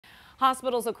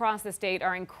Hospitals across the state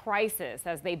are in crisis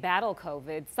as they battle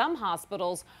COVID. Some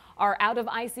hospitals are out of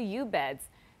ICU beds.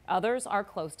 Others are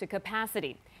close to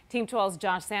capacity. Team 12's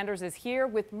Josh Sanders is here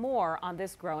with more on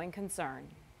this growing concern.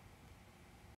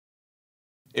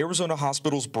 Arizona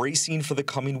hospitals bracing for the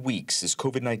coming weeks as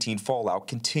COVID-19 fallout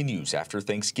continues after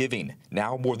Thanksgiving.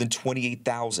 Now more than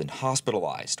 28,000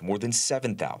 hospitalized, more than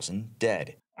 7,000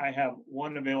 dead. I have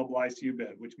one available ICU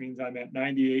bed, which means I'm at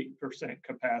 98%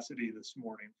 capacity this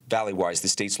morning. Valleywise, the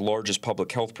state's largest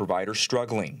public health provider,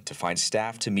 struggling to find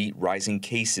staff to meet rising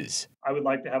cases. I would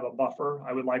like to have a buffer.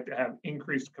 I would like to have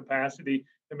increased capacity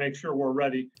to make sure we're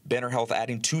ready. Banner Health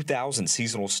adding 2,000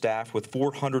 seasonal staff with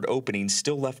 400 openings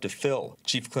still left to fill.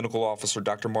 Chief Clinical Officer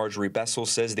Dr. Marjorie Bessel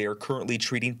says they are currently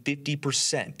treating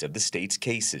 50% of the state's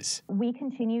cases. We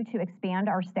continue to expand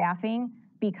our staffing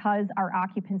because our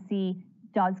occupancy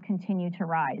does continue to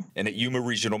rise. And at Yuma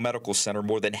Regional Medical Center,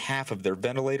 more than half of their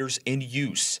ventilators in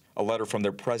use. A letter from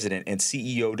their president and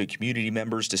CEO to community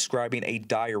members describing a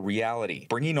dire reality,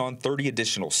 bringing on 30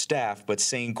 additional staff, but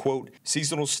saying, quote,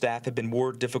 seasonal staff have been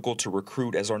more difficult to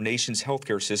recruit as our nation's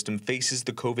healthcare system faces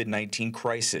the COVID-19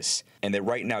 crisis, and that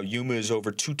right now Yuma is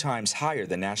over 2 times higher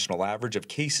than national average of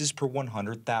cases per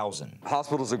 100,000.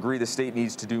 Hospitals agree the state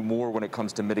needs to do more when it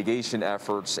comes to mitigation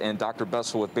efforts, and Dr.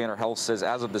 Bessel with Banner Health says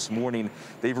as of this morning,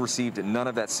 they've received none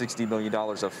of that $60 million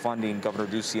of funding Governor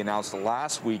Ducey announced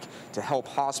last week to help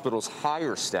hospitals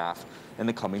hire staff in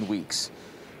the coming weeks.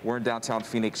 We're in downtown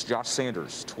Phoenix. Josh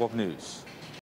Sanders, 12 News.